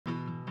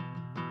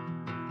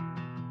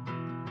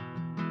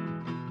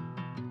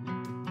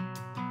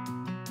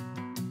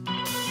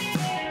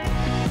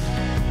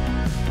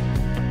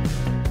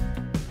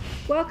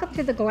Welcome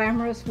to the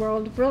glamorous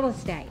world of real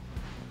estate.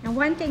 And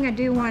one thing I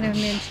do want to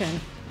mention,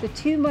 the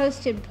two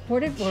most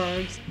important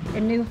words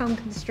in new home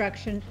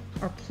construction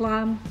are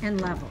plumb and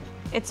level.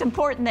 It's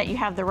important that you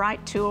have the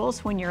right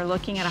tools when you're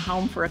looking at a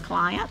home for a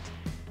client.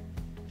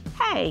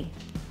 Hey,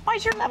 why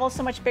is your level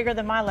so much bigger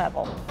than my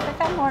level? Because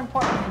I'm more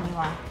important than you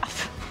are.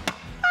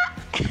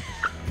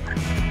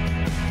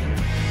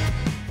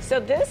 So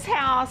this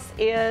house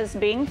is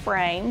being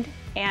framed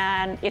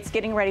and it's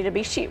getting ready to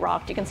be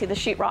sheetrocked. You can see the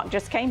sheetrock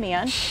just came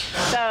in.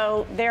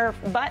 So they're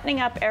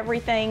buttoning up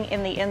everything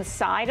in the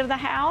inside of the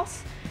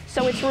house.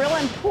 So it's real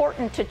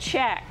important to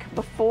check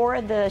before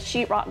the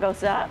sheetrock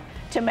goes up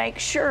to make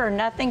sure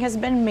nothing has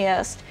been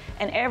missed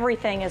and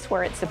everything is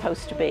where it's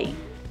supposed to be.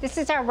 This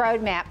is our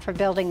roadmap for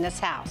building this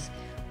house.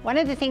 One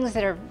of the things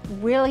that are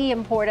really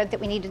important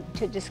that we need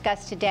to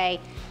discuss today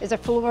is a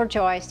floor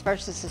joist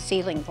versus a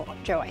ceiling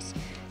joist.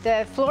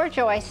 The floor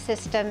joist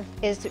system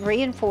is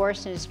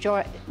reinforced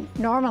and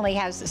normally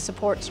has the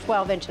supports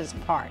 12 inches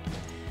apart.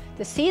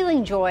 The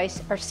ceiling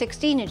joists are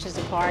 16 inches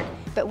apart,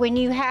 but when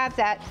you have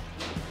that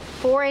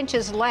 4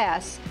 inches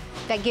less,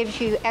 that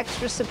gives you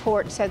extra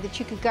support so that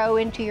you could go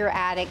into your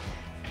attic,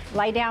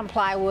 lay down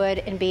plywood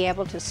and be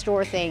able to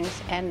store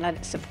things and let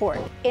it support.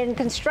 In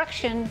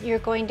construction, you're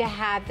going to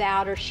have the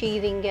outer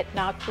sheathing get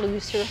knocked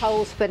loose or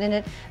holes put in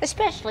it,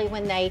 especially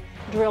when they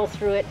drill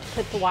through it to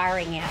put the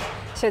wiring in.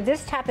 So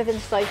this type of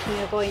installation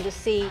you're going to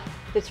see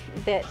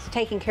that's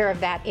taking care of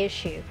that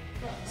issue.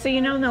 So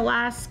you know, in the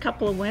last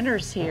couple of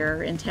winters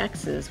here in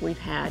Texas, we've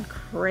had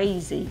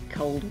crazy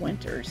cold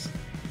winters.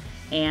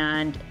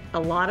 And a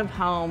lot of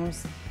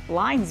homes,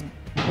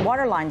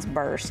 water lines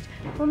burst.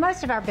 Well,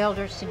 most of our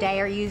builders today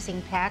are using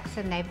PEX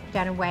and they've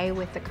done away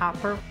with the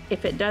copper.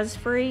 If it does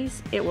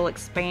freeze, it will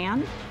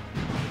expand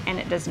and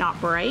it does not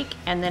break,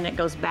 and then it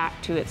goes back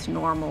to its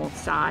normal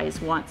size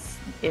once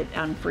it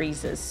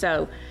unfreezes.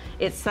 So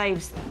it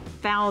saves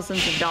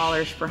thousands of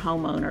dollars for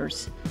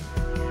homeowners.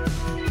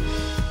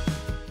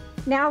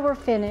 Now we're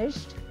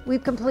finished.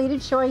 We've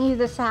completed showing you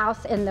this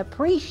house in the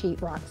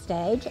pre-sheetrock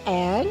stage,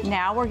 and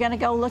now we're going to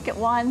go look at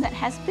one that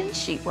has been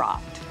sheetrocked.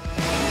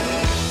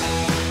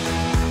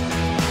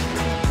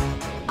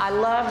 I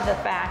love the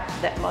fact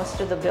that most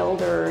of the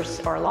builders,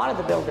 or a lot of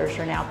the builders,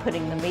 are now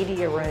putting the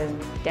media room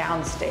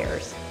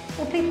downstairs.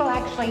 Well, people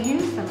actually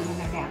use them when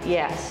they're downstairs.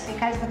 Yes.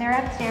 Because when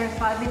they're upstairs, a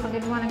lot of people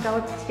didn't want to go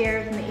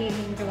upstairs in the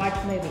evening to watch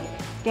a movie.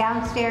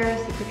 Downstairs,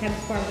 it becomes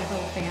part of the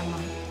whole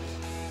family.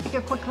 Take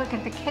a quick look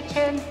at the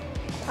kitchen.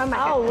 Oh my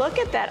goodness. Look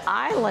at that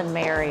island,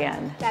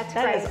 Marian.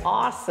 That is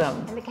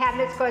awesome. And the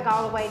cabinets going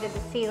all the way to the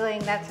ceiling.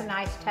 That's a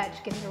nice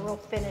touch, gives it a real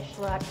finished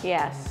look.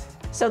 Yes.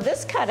 So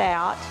this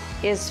cutout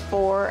is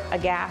for a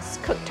gas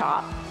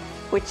cooktop,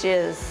 which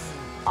is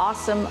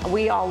awesome.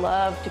 We all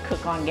love to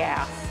cook on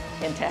gas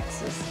in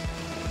Texas.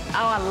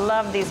 Oh, I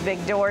love these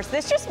big doors.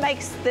 This just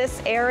makes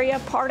this area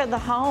part of the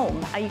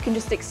home. You can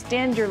just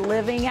extend your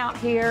living out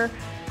here.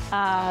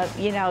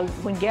 You know,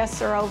 when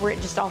guests are over,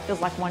 it just all feels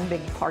like one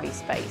big party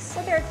space.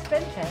 Well, they're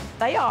expensive.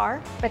 They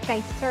are. But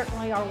they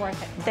certainly are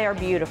worth it. They're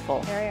beautiful.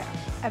 They're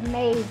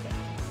amazing.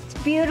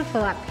 It's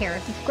beautiful up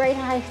here. It's great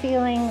high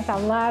ceilings. I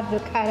love the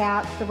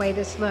cutouts, the way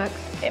this looks.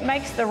 It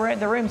makes the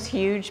room's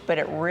huge, but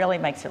it really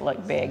makes it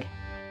look big.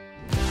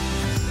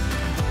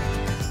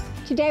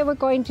 Today we're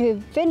going to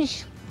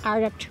finish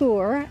our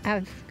tour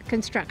of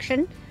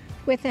construction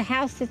with a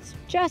house that's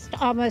just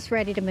almost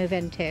ready to move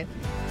into.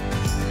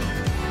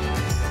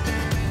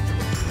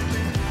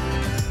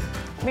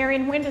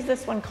 Marian, when does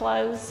this one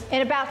close?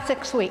 In about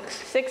 6 weeks.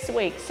 6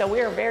 weeks, so we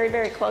are very,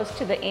 very close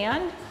to the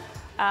end.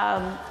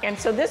 And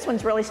so this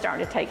one's really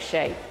starting to take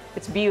shape.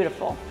 It's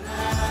beautiful.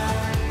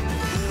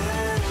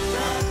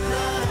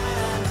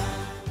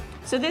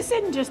 So this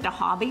isn't just a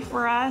hobby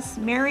for us.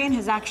 Marian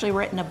has actually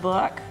written a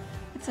book.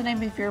 What's the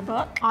name of your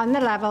book? On the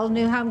Level,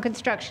 New Home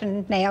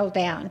Construction Nailed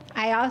Down.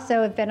 I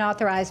also have been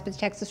authorized by the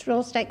Texas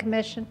Real Estate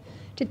Commission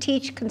to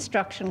teach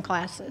construction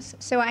classes.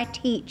 So I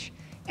teach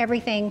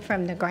everything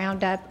from the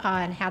ground up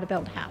on how to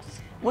build a house.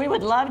 We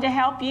would love to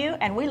help you,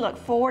 and we look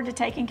forward to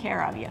taking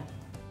care of you.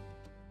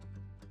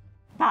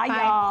 Bye,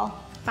 y'all.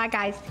 Bye,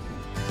 guys.